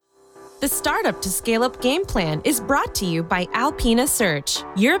The Startup to Scale Up game plan is brought to you by Alpina Search,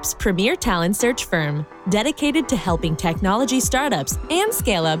 Europe's premier talent search firm, dedicated to helping technology startups and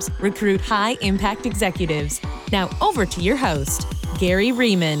scale-ups recruit high-impact executives. Now over to your host, Gary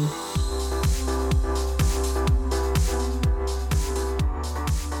Riemann.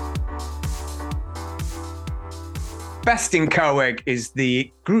 Bastian Karweg is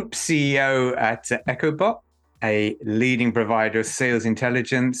the Group CEO at EchoBot, a leading provider of sales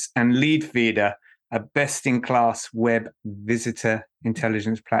intelligence, and Leadfeeder, a best-in-class web visitor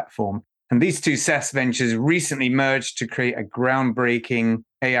intelligence platform. And these two SaaS ventures recently merged to create a groundbreaking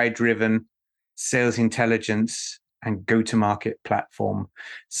AI-driven sales intelligence and go-to-market platform.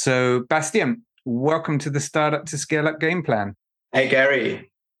 So, Bastian, welcome to the Startup to Scale Up game plan. Hey,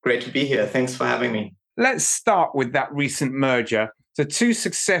 Gary. Great to be here. Thanks for having me. Let's start with that recent merger. So two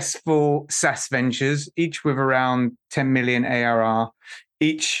successful SaaS ventures, each with around 10 million ARR,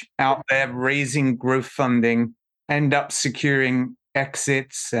 each out there raising growth funding, end up securing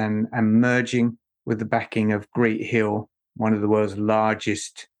exits and merging with the backing of Great Hill, one of the world's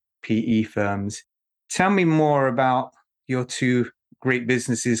largest PE firms. Tell me more about your two great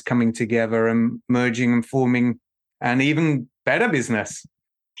businesses coming together and merging and forming an even better business.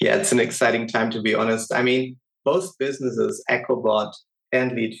 Yeah, it's an exciting time, to be honest. I mean, both businesses, EchoBot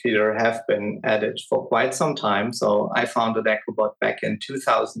and Leadfeeder, have been at it for quite some time. So I founded EchoBot back in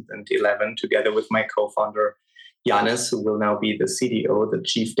 2011 together with my co-founder, Yannis, who will now be the CDO, the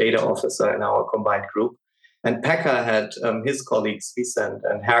Chief Data Officer in our combined group. And Pekka had his colleagues, Vicent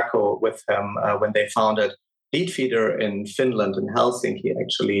and Herko, with him when they founded Leadfeeder in Finland, in Helsinki,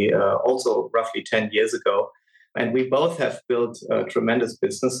 actually, also roughly 10 years ago. And we both have built tremendous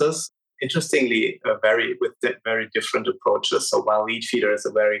businesses, interestingly, with very different approaches. So while Leadfeeder is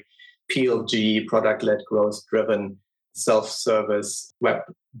a very PLG, product-led, growth-driven, self-service web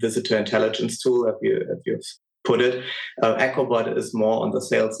visitor intelligence tool, as you've put it, EchoBot is more on the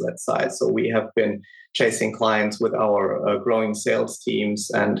sales-led side. So we have been chasing clients with our growing sales teams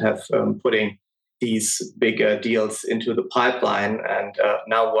and have putting these bigger deals into the pipeline. And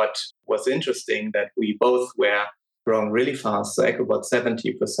now what was interesting that we both were growing really fast. So EchoBot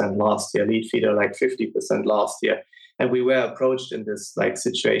 70% last year, Leadfeeder like 50% last year. And we were approached in this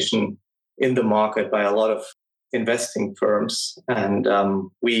situation in the market by a lot of investing firms. And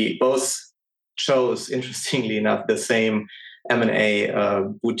we both chose, interestingly enough, the same M&A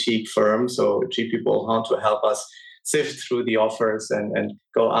boutique firm. So GP Bullhorn to help us sift through the offers and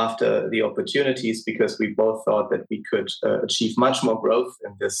go after the opportunities, because we both thought that we could achieve much more growth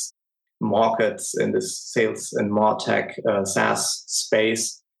in this markets, in this sales and MarTech SaaS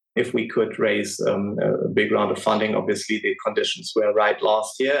space, if we could raise a big round of funding. Obviously, the conditions were right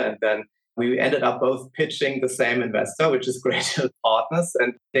last year. And then we ended up both pitching the same investor, which is Great Hill Partners.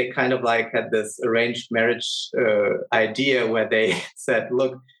 And they kind of like had this arranged marriage idea where they said,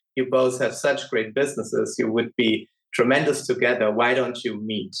 look, you both have such great businesses, you would be tremendous together. Why don't you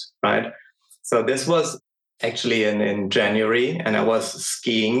meet, right? So this was actually in January, and I was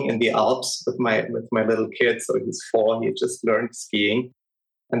skiing in the Alps with my little kid. So he's 4, he just learned skiing.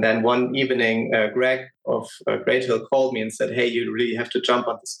 And then one evening, Greg of Great Hill called me and said, hey, you really have to jump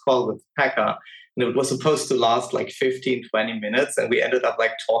on this call with Pekka. And it was supposed to last like 15, 20 minutes. And we ended up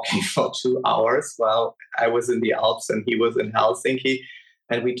like talking for 2 hours while I was in the Alps and he was in Helsinki.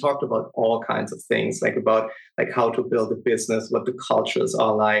 And we talked about all kinds of things, like about like how to build a business, what the cultures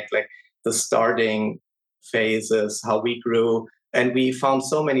are like the starting phases, how we grew. And we found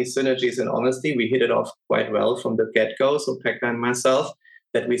so many synergies. And honestly, we hit it off quite well from the get-go, so Pekka and myself,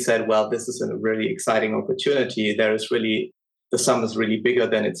 that we said, well, this is a really exciting opportunity. The sum is really bigger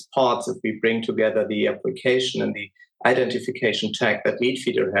than its parts if we bring together the application and the identification tech that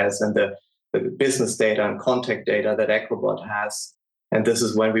Leadfeeder has and the business data and contact data that EchoBot has. And this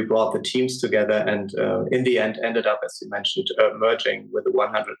is when we brought the teams together and in the end ended up, as you mentioned, merging with a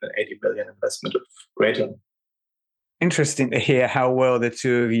 180 billion investment of Great Hill. Interesting to hear how well the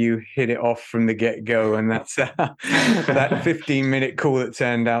two of you hit it off from the get-go. And that's that 15-minute call that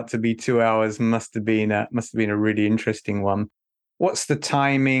turned out to be 2 hours must have been a really interesting one. What's the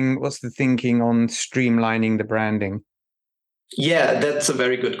timing? What's the thinking on streamlining the branding? Yeah, that's a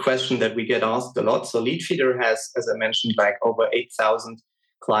very good question that we get asked a lot. So Leadfeeder has, as I mentioned, like over 8,000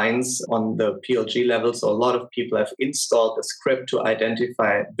 clients on the PLG level. So a lot of people have installed the script to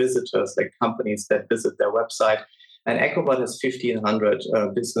identify visitors, like companies that visit their website. And EchoBot has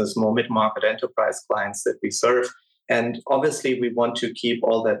 1,500 business, more mid-market enterprise clients that we serve. And obviously, we want to keep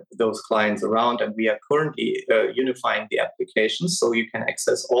those clients around. And we are currently unifying the applications so you can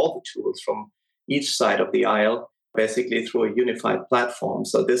access all the tools from each side of the aisle basically through a unified platform.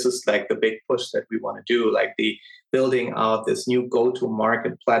 So this is like the big push that we want to do, like the building out this new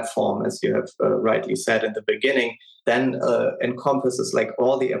go-to-market platform, as you have rightly said in the beginning, then encompasses like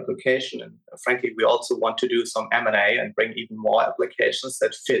all the application. And frankly, we also want to do some M&A and bring even more applications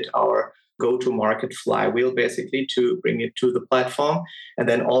that fit our go-to-market flywheel, basically, to bring it to the platform. And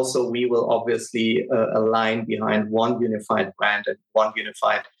then also we will obviously align behind one unified brand and one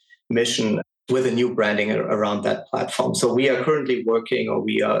unified mission with a new branding around that platform. So we are currently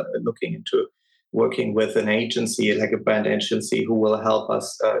we are looking into working with an agency, like a brand agency, who will help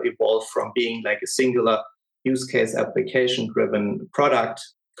us evolve from being like a singular use case application driven product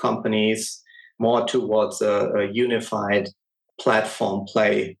companies more towards a unified platform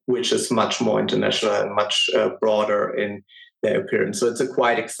play, which is much more international and much broader in their appearance. So it's a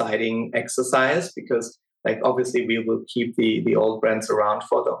quite exciting exercise because like obviously we will keep the old brands around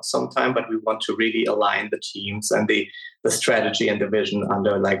for some time, but we want to really align the teams and the strategy and the vision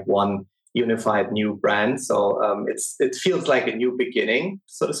under like one unified new brand. So it feels like a new beginning,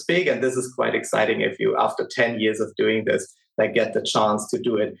 so to speak. And this is quite exciting if you, after 10 years of doing this, like get the chance to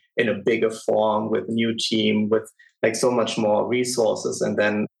do it in a bigger form with a new team, with like so much more resources, and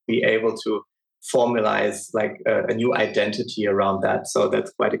then be able to formalize like a new identity around that. So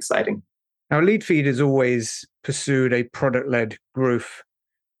that's quite exciting. Now, Leadfeed has always pursued a product-led growth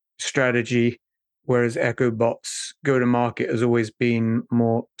strategy, whereas EchoBot's go-to-market has always been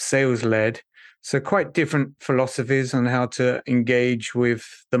more sales-led. So quite different philosophies on how to engage with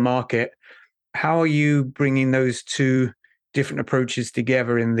the market. How are you bringing those two different approaches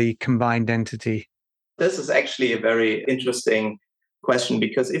together in the combined entity? This is actually a very interesting question,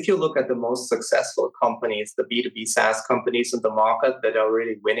 because if you look at the most successful companies, the B2B SaaS companies in the market that are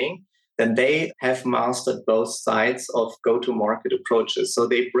really winning, then they have mastered both sides of go-to-market approaches. So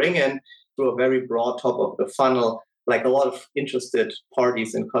they bring in through a very broad top of the funnel, like a lot of interested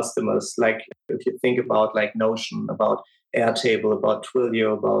parties and customers. Like if you think about like Notion, about Airtable, about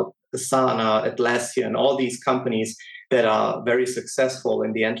Twilio, about Asana, Atlassian, all these companies that are very successful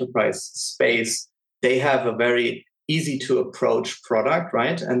in the enterprise space, they have a very easy to approach product,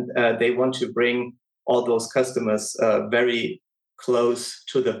 right? And they want to bring all those customers very close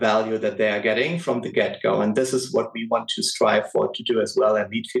to the value that they are getting from the get-go. And this is what we want to strive for to do as well.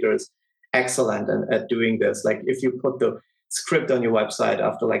 And Leadfeeder is excellent at doing this. Like if you put the script on your website,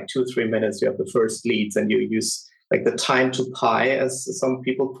 after like 2-3 minutes, you have the first leads, and you use like the time to pie, as some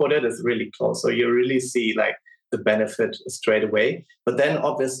people put it, is really close. So you really see like the benefit straight away. But then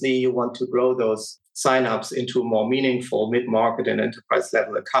obviously you want to grow those signups into more meaningful mid-market and enterprise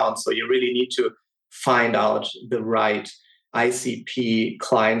level accounts. So you really need to find out the right ICP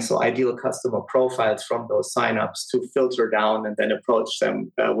clients, so ideal customer profiles from those signups, to filter down and then approach them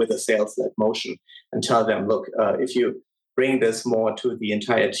with a sales-led motion and tell them, look, if you bring this more to the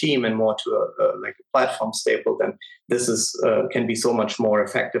entire team and more to like a platform staple, then this is can be so much more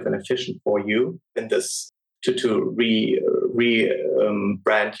effective and efficient for you in this to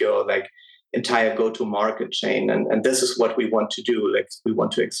brand your like entire go-to-market chain. And this is what we want to do. Like we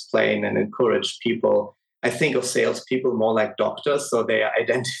want to explain and encourage people. I think of salespeople more like doctors. So they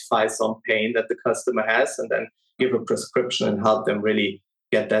identify some pain that the customer has and then give a prescription and help them really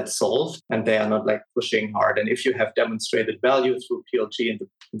get that solved. And they are not like pushing hard. And if you have demonstrated value through PLG in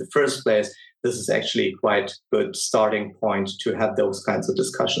the first place, this is actually quite good starting point to have those kinds of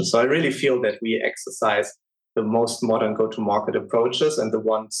discussions. So I really feel that we exercise the most modern go-to-market approaches and the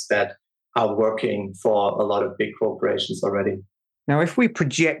ones that are working for a lot of big corporations already. Now, if we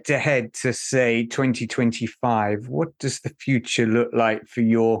project ahead to, say, 2025, what does the future look like for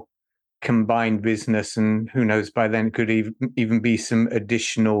your combined business? And who knows, by then it could even be some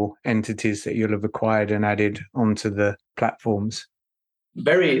additional entities that you'll have acquired and added onto the platforms.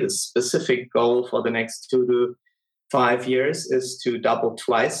 Very specific goal for the next 2 to 5 years is to double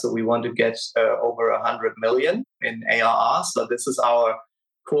twice. So we want to get over 100 million in ARR. So this is our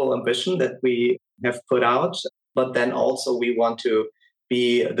cool ambition that we have put out. But then also we want to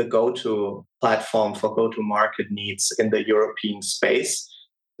be the go-to platform for go-to-market needs in the European space.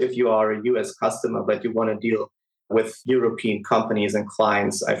 If you are a US customer, but you want to deal with European companies and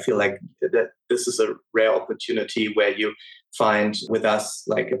clients, I feel like that this is a rare opportunity where you find with us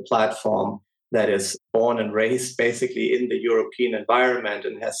like a platform that is born and raised basically in the European environment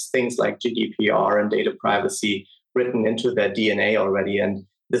and has things like GDPR and data privacy written into their DNA already. And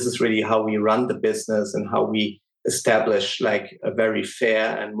this is really how we run the business and how we establish like a very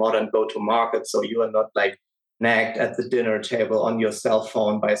fair and modern go-to-market. So you are not like nagged at the dinner table on your cell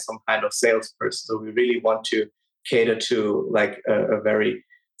phone by some kind of salesperson. So we really want to cater to like a very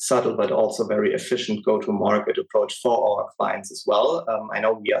subtle but also very efficient go-to-market approach for our clients as well. I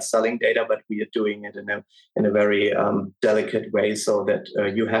know we are selling data, but we are doing it in a very delicate way so that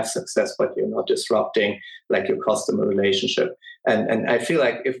you have success, but you're not disrupting like your customer relationship. And I feel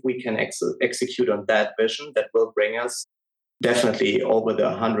like if we can execute on that vision, that will bring us definitely over the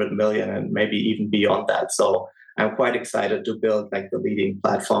 100 million and maybe even beyond that. So I'm quite excited to build like the leading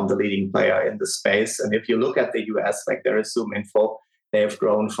platform, the leading player in the space. And if you look at the US, like there is ZoomInfo, they've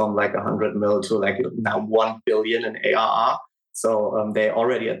grown from like 100 mil to like now 1 billion in ARR. So they're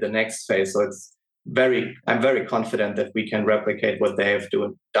already at the next phase. So I'm very confident that we can replicate what they have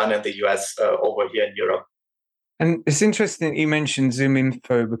done in the US over here in Europe. And it's interesting that you mentioned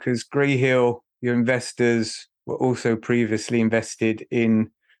ZoomInfo because Greyhill, your investors, were also previously invested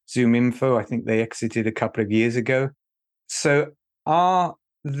in ZoomInfo. I think they exited a couple of years ago. So are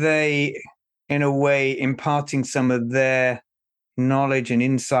they, in a way, imparting some of their knowledge and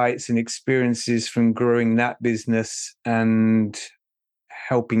insights and experiences from growing that business and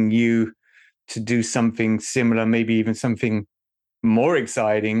helping you to do something similar, maybe even something more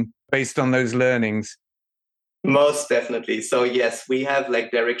exciting based on those learnings? Most definitely. So yes, we have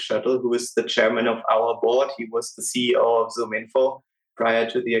like Derek Shuttle, who is the chairman of our board. He was the CEO of ZoomInfo prior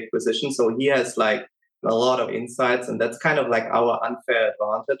to the acquisition. So he has like a lot of insights, and that's kind of like our unfair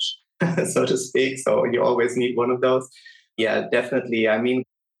advantage, so to speak. So you always need one of those. Yeah, definitely. I mean,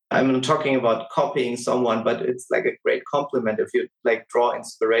 I'm not talking about copying someone, but it's like a great compliment if you like draw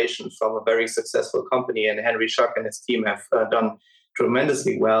inspiration from a very successful company. And Henry Schuck and his team have done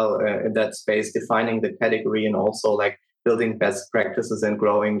tremendously well in that space, defining the category and also like building best practices and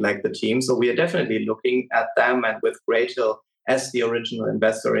growing like the team. So we are definitely looking at them, and with Greyhill as the original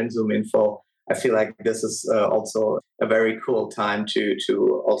investor in ZoomInfo, I feel like this is also a very cool time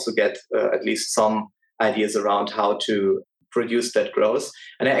to also get at least some ideas around how to produce that growth.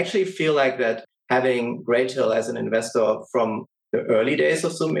 And I actually feel like that having Greyhill as an investor from the early days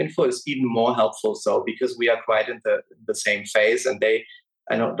of ZoomInfo is even more helpful. So because we are quite in the same phase, and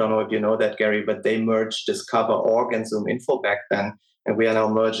I don't know if you know that, Gary, but they merged Discover.org and ZoomInfo back then, and we are now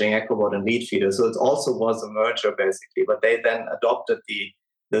merging EchoBot and Leadfeeder. So it also was a merger basically, but they then adopted the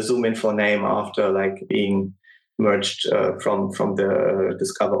ZoomInfo name after like being merged from the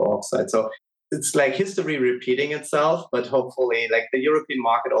Discover.org side. So it's like history repeating itself, but hopefully like the European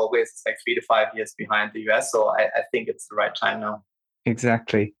market always is like 3 to 5 years behind the US. So I think it's the right time now.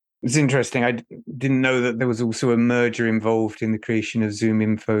 Exactly. It's interesting. I didn't know that there was also a merger involved in the creation of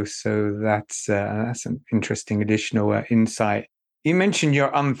ZoomInfo. So that's an interesting additional insight. You mentioned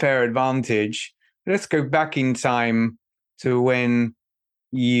your unfair advantage. Let's go back in time to when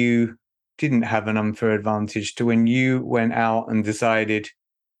you didn't have an unfair advantage, to when you went out and decided,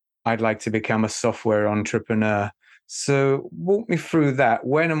 I'd like to become a software entrepreneur. So walk me through that.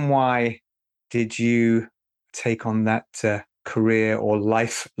 When and why did you take on that career or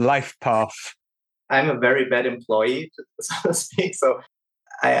life path? I'm a very bad employee, so to speak. So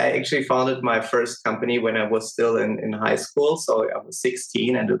I actually founded my first company when I was still in high school. So I was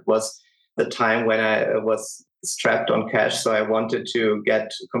 16, and it was the time when I was strapped on cash. So I wanted to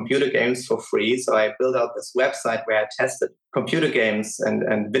get computer games for free. So I built out this website where I tested computer games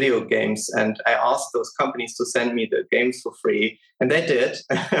and video games. And I asked those companies to send me the games for free. And they did,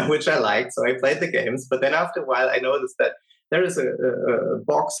 which I liked. So I played the games. But then after a while, I noticed that there is a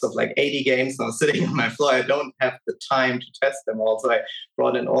box of like 80 games now sitting on my floor. I don't have the time to test them all. So I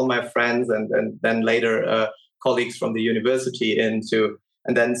brought in all my friends and then later colleagues from the university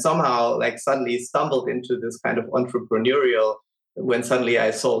and then somehow like suddenly stumbled into this kind of entrepreneurial, when suddenly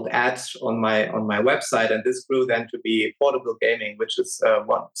I sold ads on my website, and this grew then to be Portable Gaming, which is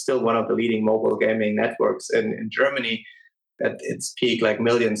still one of the leading mobile gaming networks in Germany. At its peak, like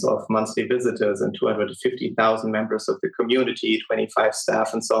millions of monthly visitors and 250,000 members of the community, 25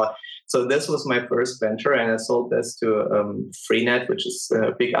 staff, and so on. So this was my first venture, and I sold this to Freenet, which is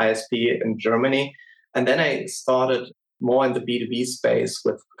a big ISP in Germany. And then I started more in the B2B space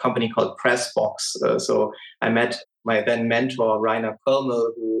with a company called Pressbox. So I met my then mentor, Rainer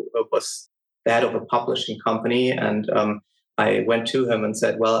Kölmel, who was the head of a publishing company. And I went to him and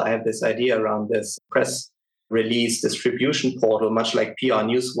said, well, I have this idea around this press release distribution portal, much like PR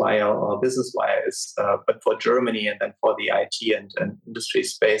Newswire or Business Wire is, but for Germany and then for the IT and industry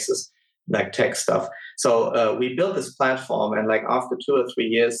spaces, like tech stuff. So we built this platform, and like after 2 or 3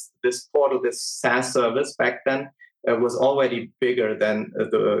 years, this portal, this SaaS service back then, was already bigger than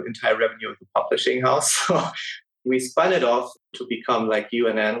the entire revenue of the publishing house. So we spun it off to become like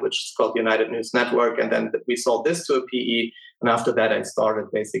UNN, which is called United News Network. And then we sold this to a PE. And after that, I started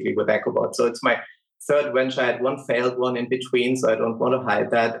basically with EchoBot. So it's my third venture, I had one failed one in between, so I don't want to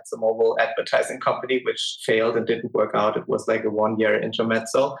hide that. It's a mobile advertising company which failed and didn't work out. It was like a 1-year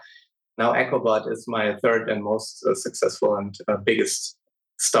intermezzo. Now EchoBot is my third and most successful and biggest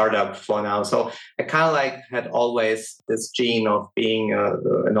startup for now. So I kind of like had always this gene of being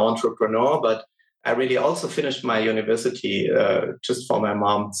an entrepreneur, but I really also finished my university just for my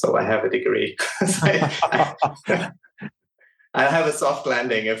mom. So I have a degree. I have a soft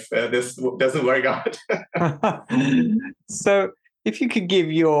landing if this doesn't work out. So if you could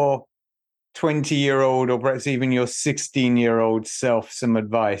give your 20-year-old or perhaps even your 16-year-old self some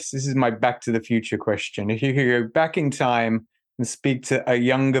advice, this is my back to the future question. If you could go back in time and speak to a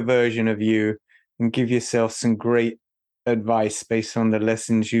younger version of you and give yourself some great advice based on the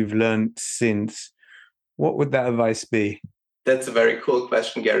lessons you've learned since, what would that advice be? That's a very cool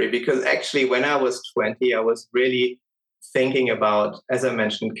question, Gary, because actually when I was 20, I was really thinking about, as I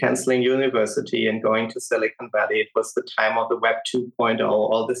mentioned, canceling university and going to Silicon Valley. It was the time of the Web 2.0.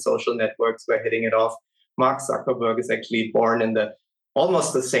 All the social networks were hitting it off. Mark Zuckerberg is actually born in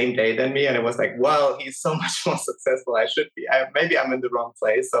almost the same day than me. And it was like, wow, he's so much more successful. I should be. Maybe I'm in the wrong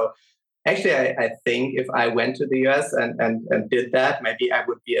place. So actually, I think if I went to the US and did that, maybe I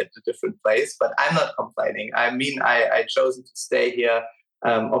would be at a different place. But I'm not complaining. I mean, I chosen to stay here.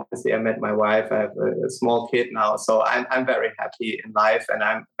 Obviously, I met my wife. I have a small kid now, so I'm very happy in life, and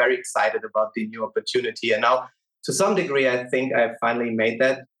I'm very excited about the new opportunity. And now, to some degree, I think I've finally made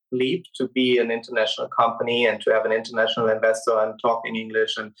that leap to be an international company and to have an international investor and talk in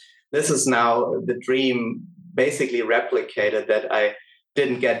English. And this is now the dream, basically replicated, that I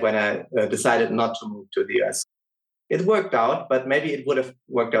didn't get when I decided not to move to the US. It worked out, but maybe it would have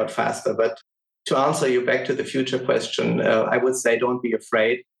worked out faster. But to answer you back to the future question, I would say don't be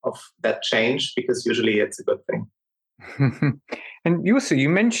afraid of that change, because usually it's a good thing. And you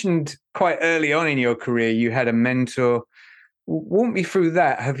mentioned quite early on in your career, you had a mentor. Walk me through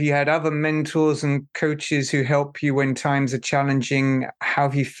that. Have you had other mentors and coaches who help you when times are challenging? How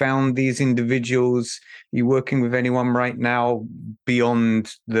have you found these individuals? Are you working with anyone right now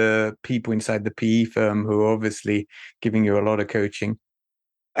beyond the people inside the PE firm who are obviously giving you a lot of coaching?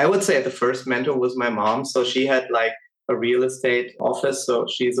 I would say the first mentor was my mom. So she had like a real estate office. So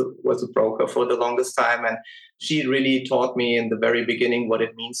she was a broker for the longest time. And she really taught me in the very beginning what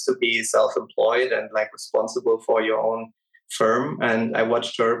it means to be self-employed and like responsible for your own firm. And I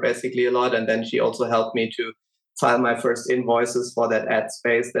watched her basically a lot. And then she also helped me to file my first invoices for that ad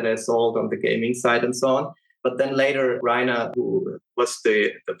space that I sold on the gaming side and so on. But then later, Rainer, who was the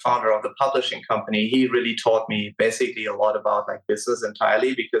founder of the publishing company, he really taught me basically a lot about like business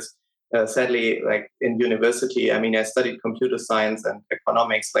entirely, because sadly, like in university, I mean, I studied computer science and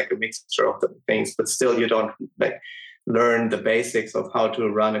economics, like a mixture of the things, but still you don't like learn the basics of how to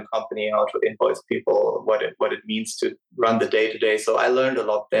run a company, how to invoice people, what it means to run the day-to-day. So I learned a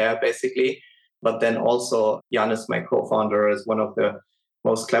lot there basically. But then also Janis, my co-founder, is one of the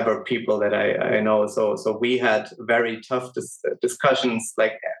most clever people that I know. So we had very tough discussions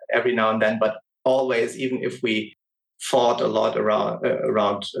like every now and then, but always, even if we fought a lot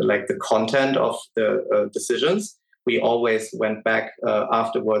around like the content of the decisions, we always went back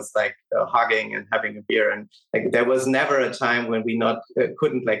afterwards, like hugging and having a beer. And like there was never a time when we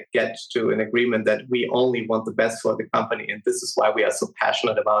couldn't like get to an agreement that we only want the best for the company. And this is why we are so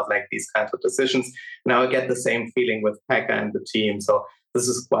passionate about like these kinds of decisions. Now I get the same feeling with Pekka and the team. So this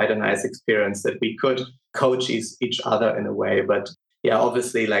is quite a nice experience that we could coach each other in a way. But yeah,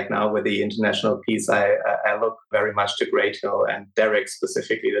 obviously, like now with the international piece, I look very much to Great Hill and Derek,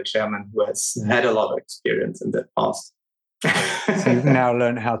 specifically the chairman, who has had a lot of experience in that past. So you've now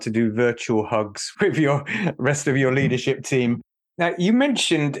learned how to do virtual hugs with your rest of your leadership team. Now, you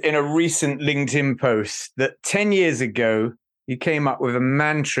mentioned in a recent LinkedIn post that 10 years ago, you came up with a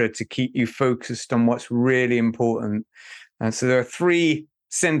mantra to keep you focused on what's really important. And so there are 3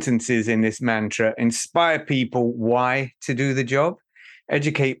 sentences in this mantra: inspire people why to do the job,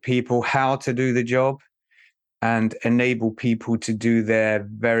 educate people how to do the job, and enable people to do their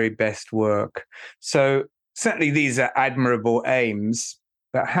very best work. So certainly these are admirable aims,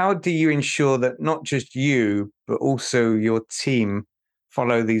 but how do you ensure that not just you, but also your team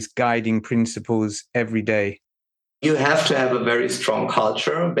follow these guiding principles every day? You have to have a very strong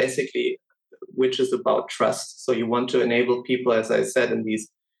culture, basically, which is about trust. So you want to enable people, as I said, in these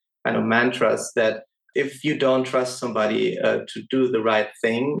kind of mantras, that if you don't trust somebody to do the right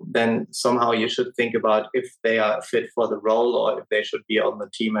thing, then somehow you should think about if they are fit for the role or if they should be on the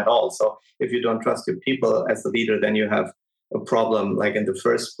team at all. So if you don't trust your people as a leader, then you have a problem like in the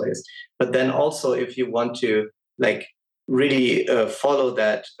first place. But then also if you want to like really follow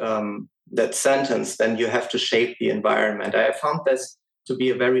that that sentence, then you have to shape the environment. I found this to be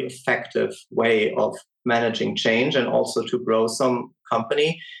a very effective way of managing change and also to grow some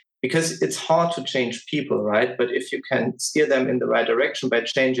company, because it's hard to change people, right? But if you can steer them in the right direction by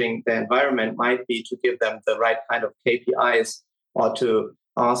changing the environment, might be to give them the right kind of KPIs or to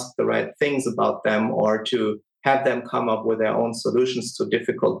ask the right things about them or to have them come up with their own solutions to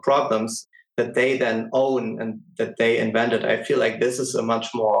difficult problems that they then own and that they invented. I feel like this is a much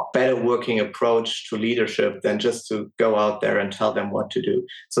more better working approach to leadership than just to go out there and tell them what to do.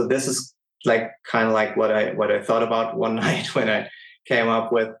 So this is kind of like what I thought about one night when I came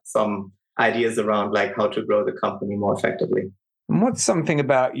up with some ideas around how to grow the company more effectively. And what's something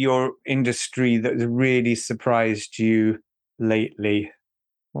about your industry that has really surprised you lately?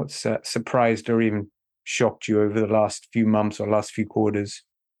 What's surprised or even shocked you over the last few months or last few quarters?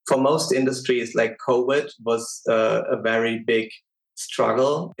 For most industries, COVID was a very big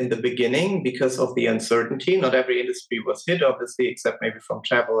struggle in the beginning because of the uncertainty. Not every industry was hit, obviously, except maybe from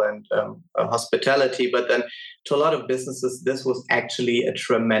travel and hospitality. But then to a lot of businesses, this was actually a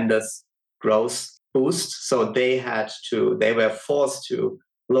tremendous growth boost. So they were forced to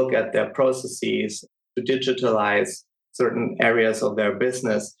look at their processes, to digitalize certain areas of their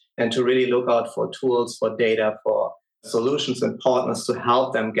business, and to really look out for tools, for data, for solutions and partners to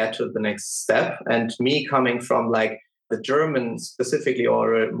help them get to the next step. And me coming from the German specifically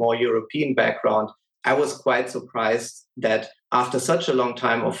or a more European background, I was quite surprised that after such a long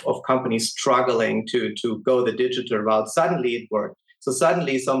time of companies struggling to go the digital route, suddenly it worked. So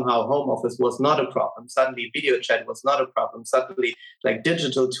suddenly somehow home office was not a problem. Suddenly video chat was not a problem. Suddenly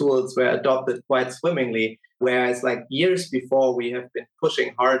digital tools were adopted quite swimmingly. Whereas years before, we have been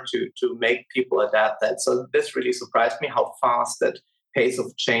pushing hard to make people adapt that. So this really surprised me how fast that pace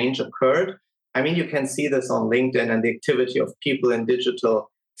of change occurred. I mean, you can see this on LinkedIn and the activity of people in digital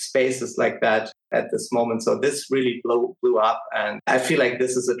spaces like that at this moment. So this really blew up. And I feel like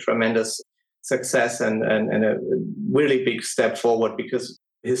this is a tremendous success and a really big step forward, because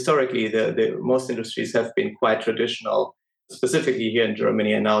historically the most industries have been quite traditional, specifically here in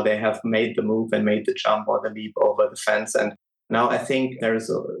Germany, and now they have made the move and made the jump or the leap over the fence. And now I think there is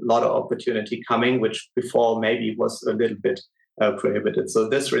a lot of opportunity coming, which before maybe was a little bit prohibited. So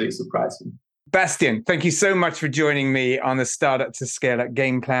this really surprised me. Bastian, thank you so much for joining me on the Startup to Scale Up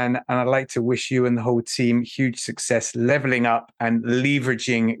game plan. And I'd like to wish you and the whole team huge success leveling up and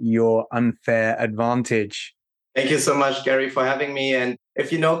leveraging your unfair advantage. Thank you so much, Gary, for having me. And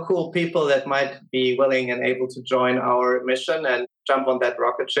if you know cool people that might be willing and able to join our mission and jump on that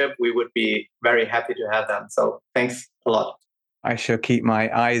rocket ship, we would be very happy to have them. So thanks a lot. I shall keep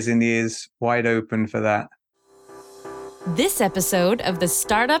my eyes and ears wide open for that. This episode of the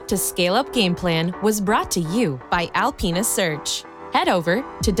Startup to Scale Up game plan was brought to you by Alpina Search. Head over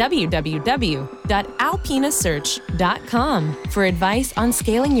to www.alpinasearch.com for advice on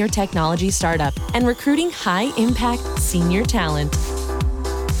scaling your technology startup and recruiting high-impact senior talent.